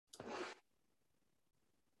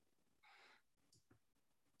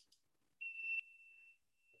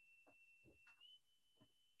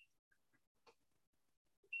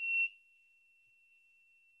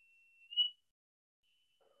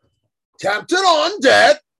Captain on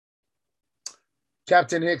deck.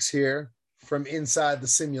 Captain Hixx here from inside the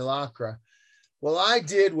simulacra. Well, I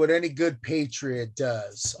did what any good patriot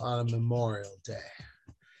does on a Memorial Day,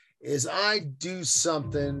 is I do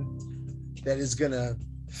something that is going to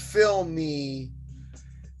fill me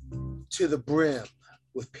to the brim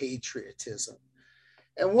with patriotism.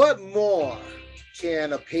 And what more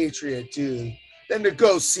can a patriot do than to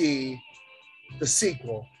go see the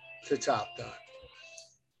sequel to Top Gun?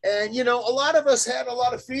 And you know, a lot of us had a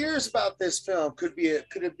lot of fears about this film. Could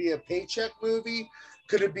it be a paycheck movie?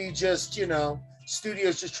 Could it be just,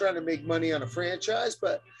 studios just trying to make money on a franchise?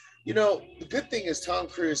 But the good thing is Tom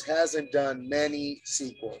Cruise hasn't done many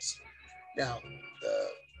sequels. Now,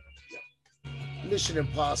 the Mission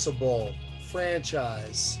Impossible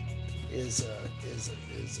franchise is a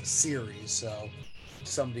series, so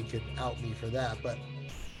somebody could out me for that. But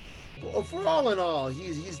for all in all,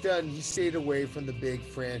 he stayed away from the big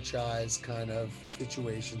franchise kind of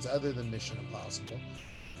situations other than Mission Impossible,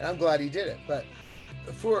 and I'm glad he did it. But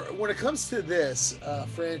when it comes to this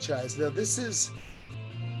franchise, though, this is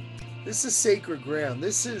sacred ground.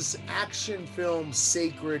 This is action film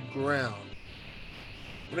sacred ground.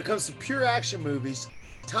 When it comes to pure action movies,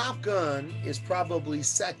 Top Gun is probably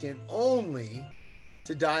second only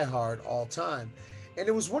to Die Hard all time. And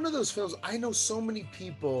it was one of those films. I know so many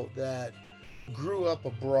people that grew up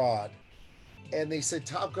abroad, and they said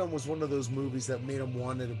Top Gun was one of those movies that made them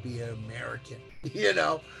want to be an American. It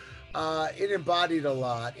embodied a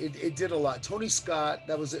lot. It did a lot. Tony Scott,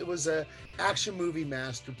 it was a action movie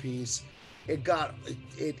masterpiece. It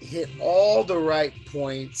hit all the right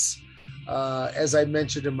points, as I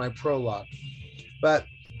mentioned in my prologue. But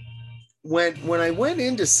when I went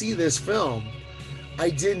in to see this film, I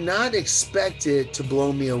did not expect it to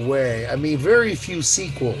blow me away. I mean, very few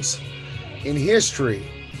sequels in history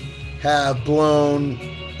have blown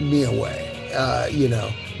me away.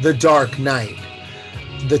 The Dark Knight,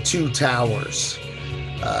 The Two Towers,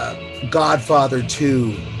 Godfather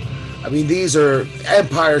 2. I mean, these are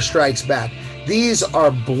Empire Strikes Back. These are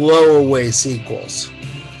blow-away sequels.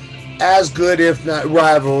 As good, if not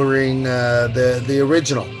rivaling the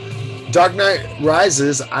original. Dark Knight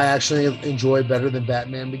Rises, I actually enjoy better than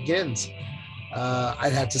Batman Begins.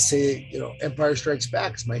 I'd have to say, Empire Strikes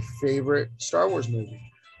Back is my favorite Star Wars movie.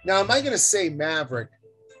 Now, am I going to say Maverick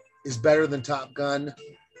is better than Top Gun?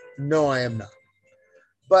 No, I am not.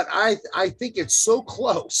 But I think it's so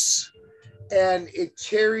close, and it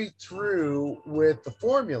carried through with the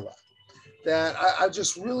formula that I'm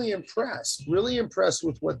just really impressed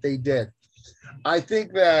with what they did. I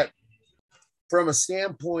think that from a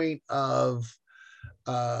standpoint of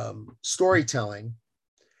storytelling,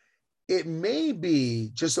 it may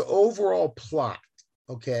be just an overall plot,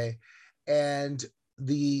 okay, and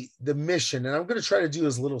the mission. And I'm going to try to do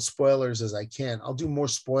as little spoilers as I can. I'll do more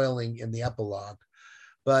spoiling in the epilogue,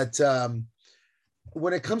 but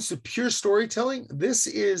when it comes to pure storytelling, this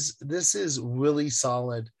is really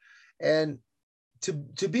solid. And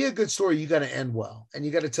to be a good story, you got to end well, and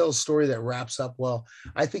you got to tell a story that wraps up well.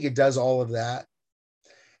 I think it does all of that.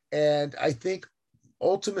 And I think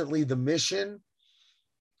ultimately the mission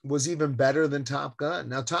was even better than Top Gun.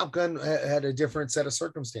 Now, Top Gun had a different set of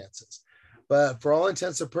circumstances, but for all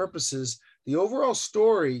intents and purposes, the overall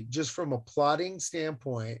story, just from a plotting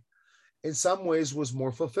standpoint, in some ways was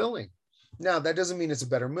more fulfilling. Now, that doesn't mean it's a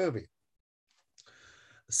better movie.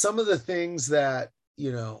 Some of the things that,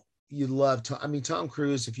 you love, Tom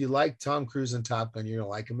Cruise, if you like Tom Cruise in Top Gun, you're going to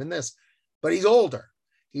like him in this, but he's older.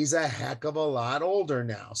 He's a heck of a lot older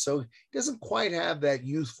now. So he doesn't quite have that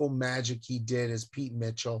youthful magic he did as Pete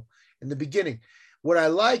Mitchell in the beginning. What I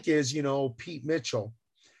like is, Pete Mitchell,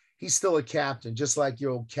 he's still a captain, just like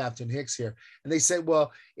your old Captain Hixx here. And they said,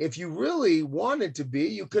 well, if you really wanted to be,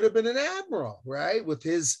 you could have been an admiral, right? With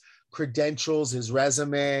his credentials, his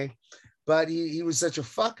resume. But he was such a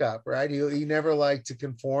fuck up, right? He never liked to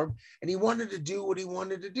conform, and he wanted to do what he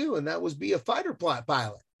wanted to do, and that was be a fighter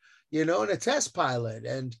pilot, and a test pilot.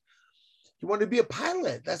 And he wanted to be a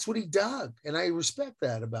pilot. That's what he dug, and I respect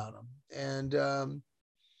that about him. And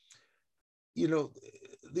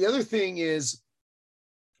the other thing is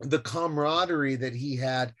the camaraderie that he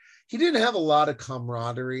had. He didn't have a lot of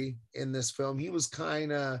camaraderie in this film. He was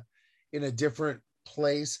kind of in a different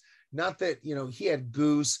place. Not that, he had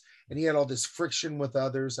Goose and he had all this friction with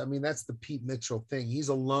others. I mean, that's the Pete Mitchell thing. He's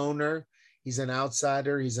a loner. He's an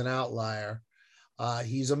outsider. He's an outlier.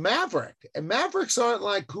 He's a maverick, and mavericks aren't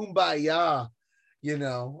like kumbaya,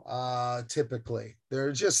 typically.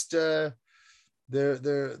 They're just, they're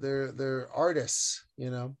artists,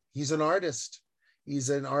 He's an artist. He's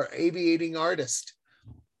an aviating artist.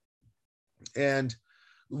 And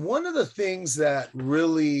one of the things that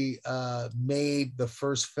really made the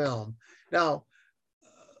first film. Now,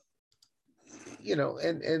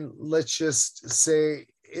 and let's just say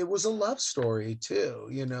it was a love story too.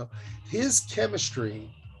 His chemistry,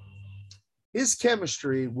 his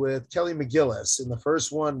chemistry with Kelly McGillis in the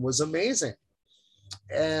first one was amazing.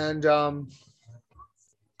 And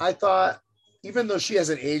I thought, even though she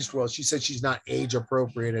hasn't aged well, she said she's not age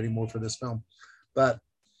appropriate anymore for this film. But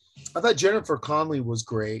I thought Jennifer Connelly was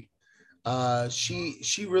great.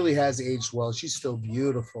 She really has aged well. She's still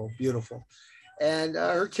beautiful, beautiful, and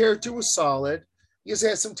her character was solid. Yes, it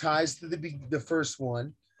has some ties to the first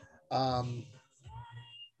one, um,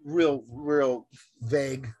 real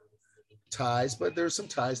vague ties, but there's some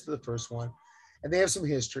ties to the first one, and they have some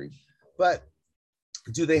history. But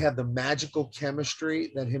do they have the magical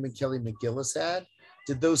chemistry that him and Kelly McGillis had?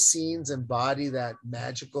 Did those scenes embody that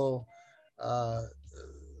magical? Uh,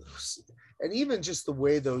 and even just the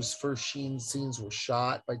way those first scenes were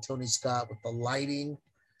shot by Tony Scott with the lighting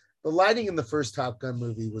in the first Top Gun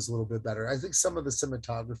movie was a little bit better. I think some of the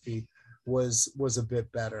cinematography was a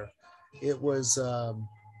bit better. It was,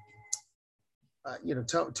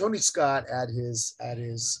 Tony Scott at his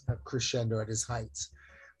crescendo, at his heights,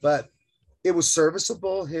 but it was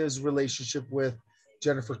serviceable. His relationship with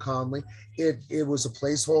Jennifer Connelly, it was a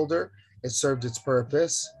placeholder. It served its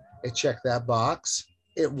purpose. It checked that box.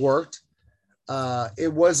 It worked.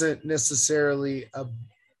 It wasn't necessarily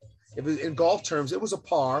it was, in golf terms, it was a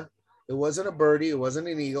par. It wasn't a birdie. It wasn't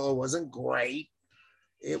an eagle. It wasn't great.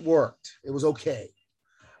 It worked. It was okay.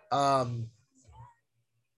 Um,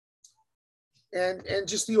 and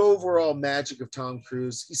just the overall magic of Tom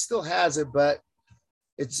Cruise. He still has it, but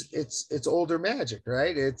it's older magic,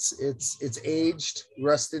 right? It's aged,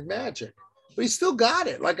 rusted magic. But he's still got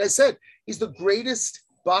it. Like I said, he's the greatest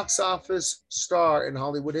box office star in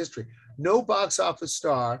Hollywood history. No box office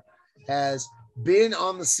star has been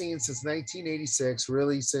on the scene since 1986,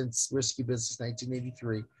 really since Risky Business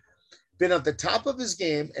 1983, been at the top of his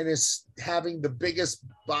game and is having the biggest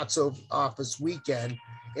box office weekend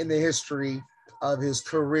in the history of his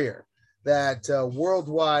career. That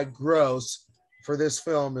worldwide gross for this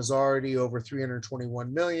film is already over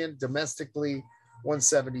 321 million, domestically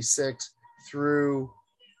 176 through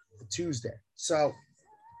Tuesday. So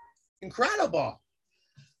incredible.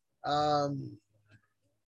 And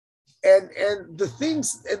the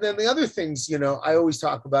things, and then the other things, I always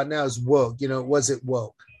talk about now is woke. Was it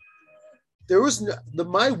woke? There was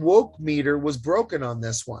my woke meter was broken on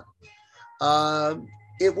this one.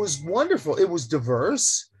 It was wonderful. It was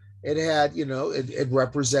diverse. It had, it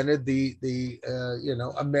represented the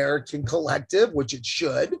American collective, which it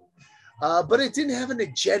should, but it didn't have an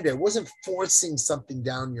agenda. It wasn't forcing something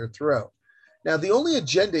down your throat. Now, the only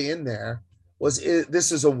agenda in there was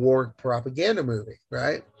this is a war propaganda movie,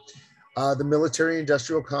 right? The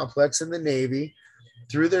military-industrial complex and the Navy,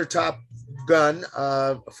 through their Top Gun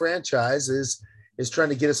franchise, is trying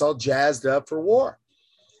to get us all jazzed up for war.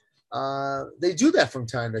 They do that from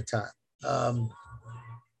time to time.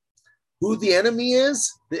 Who the enemy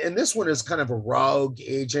is, and this one is kind of a rogue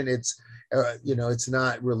agent. It's it's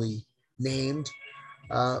not really named.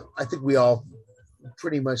 I think we all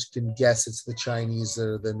pretty much can guess it's the Chinese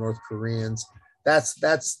or the North Koreans.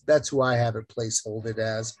 That's who I have it placeholded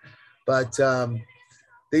as. But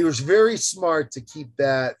they were very smart to keep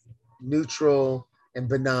that neutral and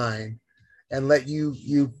benign and let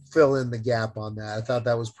you fill in the gap on that. I thought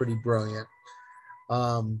that was pretty brilliant.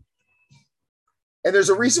 And there's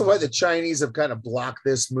a reason why the Chinese have kind of blocked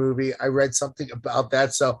this movie. I read something about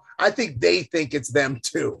that. So I think they think it's them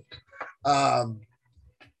too.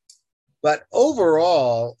 But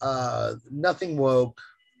overall, nothing woke,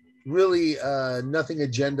 really nothing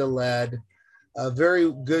agenda led,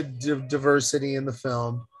 very good diversity in the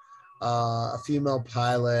film, a female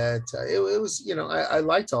pilot. It was, I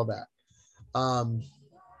liked all that.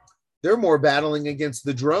 They're more battling against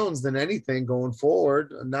the drones than anything going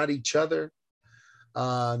forward, not each other.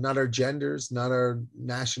 Not our genders, not our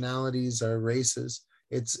nationalities, our races.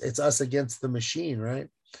 It's us against the machine, right?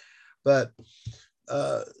 But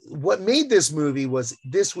what made this movie was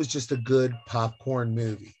just a good popcorn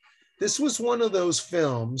movie. This was one of those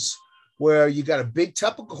films where you got a big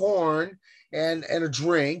tub of corn and a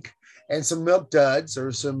drink and some milk duds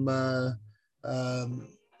or some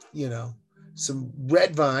some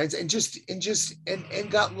red vines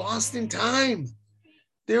and got lost in time.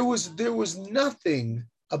 There was nothing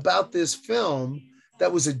about this film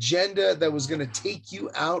that was agenda that was going to take you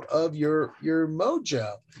out of your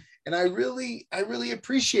mojo, and I really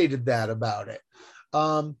appreciated that about it.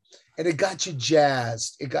 And and it got you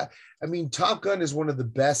jazzed. I mean, Top Gun is one of the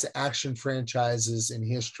best action franchises in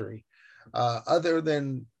history. Other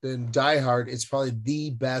than Die Hard, it's probably the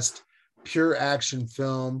best pure action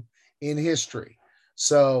film in history.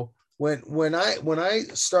 So when I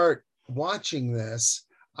start watching this,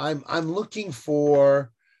 I'm looking for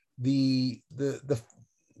the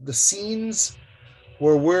scenes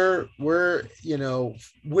where we're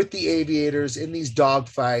with the aviators in these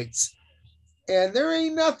dogfights, and there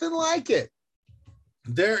ain't nothing like it.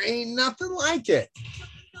 There ain't nothing like it.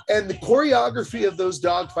 And the choreography of those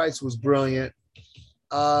dogfights was brilliant.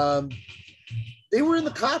 Um, they were in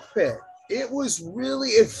the cockpit. It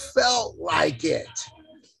felt like it.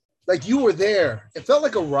 Like you were there. It felt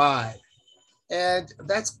like a ride. And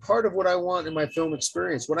that's part of what I want in my film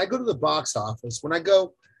experience. When I go to the box office, when I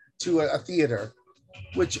go to a theater,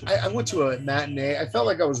 which I went to a matinee, I felt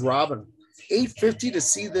like I was robbing them. $8.50 to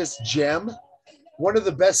see this gem, one of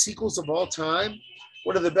the best sequels of all time,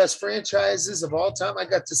 one of the best franchises of all time. I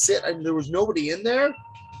got to sit, and there was nobody in there,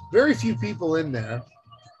 very few people in there.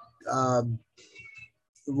 A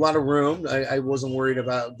lot of room. I wasn't worried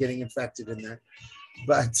about getting infected in there,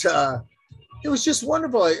 but it was just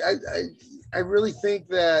wonderful. I really think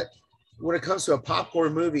that when it comes to a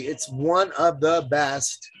popcorn movie, it's one of the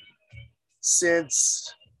best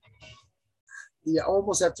since, you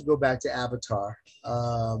almost have to go back to Avatar,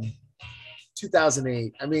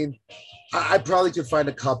 2008. I mean, I probably could find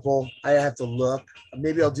a couple. I have to look.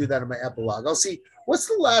 Maybe I'll do that in my epilogue. I'll see what's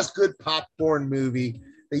the last good popcorn movie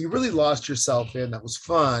that you really lost yourself in that was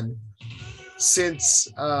fun since,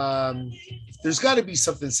 there's got to be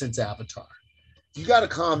something since Avatar. You got to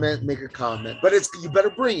comment, make a comment, but you better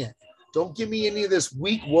bring it. Don't give me any of this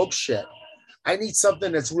weak woke shit. I need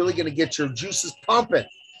something that's really going to get your juices pumping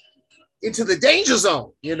into the danger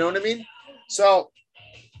zone. You know what I mean? So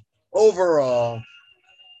overall,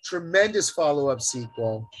 tremendous follow-up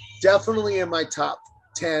sequel. Definitely in my top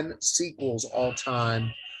 10 sequels all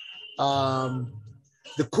time.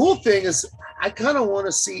 The cool thing is I kind of want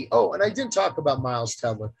to see, and I didn't talk about Miles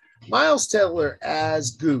Teller. Miles Teller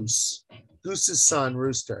as Goose's son,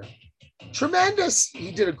 Rooster. Tremendous.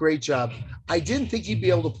 He did a great job. I didn't think he'd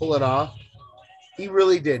be able to pull it off. He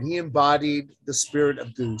really did. He embodied the spirit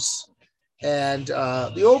of Goose. And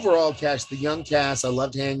the overall cast, the young cast, I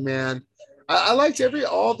loved Hangman. I liked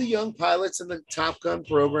all the young pilots in the Top Gun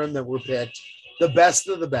program that were picked, the best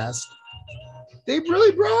of the best. They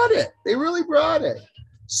really brought it. They really brought it.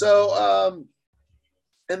 So,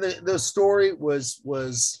 and the story was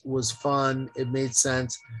fun. It made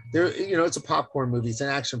sense. It's a popcorn movie. It's an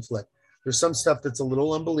action flick. There's some stuff that's a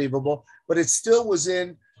little unbelievable, but it still was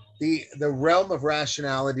in the realm of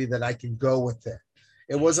rationality that I can go with it.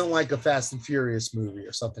 It wasn't like a Fast and Furious movie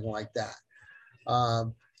or something like that.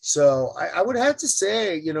 So I would have to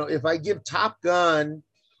say, if I give Top Gun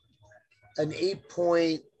an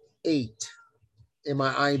 8.8 in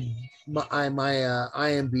my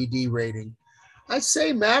IMBD rating, I'd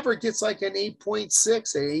say Maverick gets like an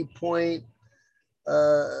 8.6, an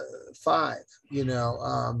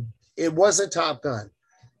 8.5. It wasn't Top Gun.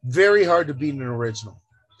 Very hard to beat an original.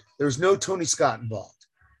 There was no Tony Scott involved.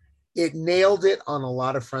 It nailed it on a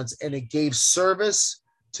lot of fronts, and it gave service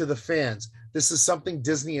to the fans. This is something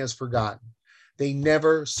Disney has forgotten. They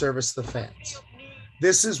never service the fans.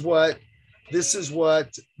 This is what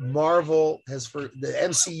Marvel the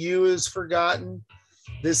MCU has forgotten.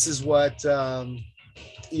 This is what,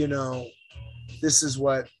 this is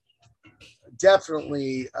what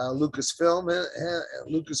definitely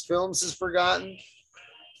Lucasfilms has forgotten.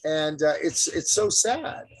 And it's so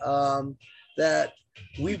sad that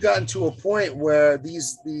we've gotten to a point where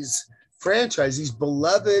these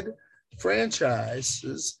beloved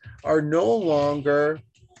franchises are no longer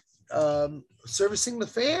servicing the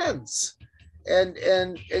fans and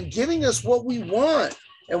giving us what we want.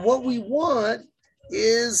 And what we want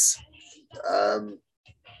is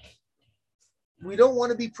we don't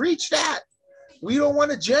want to be preached at. We don't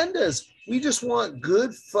want agendas. We just want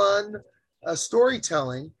good, fun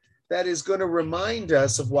storytelling that is going to remind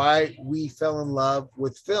us of why we fell in love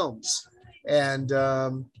with films. And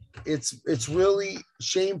it's really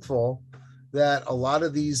shameful that a lot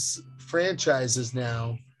of these franchises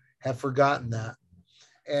now have forgotten that.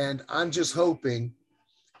 And I'm just hoping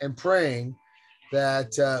and praying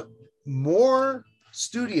that more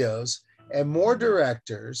studios and more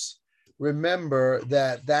directors remember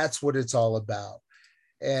that that's what it's all about,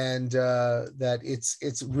 and that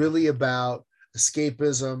it's really about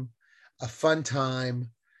escapism, a fun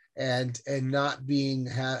time, and not being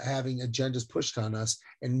having agendas pushed on us.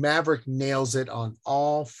 And Maverick nails it on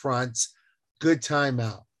all fronts. Good time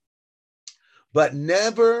out, but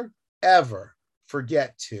never ever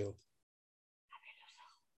forget to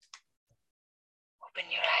open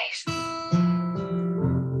your eyes.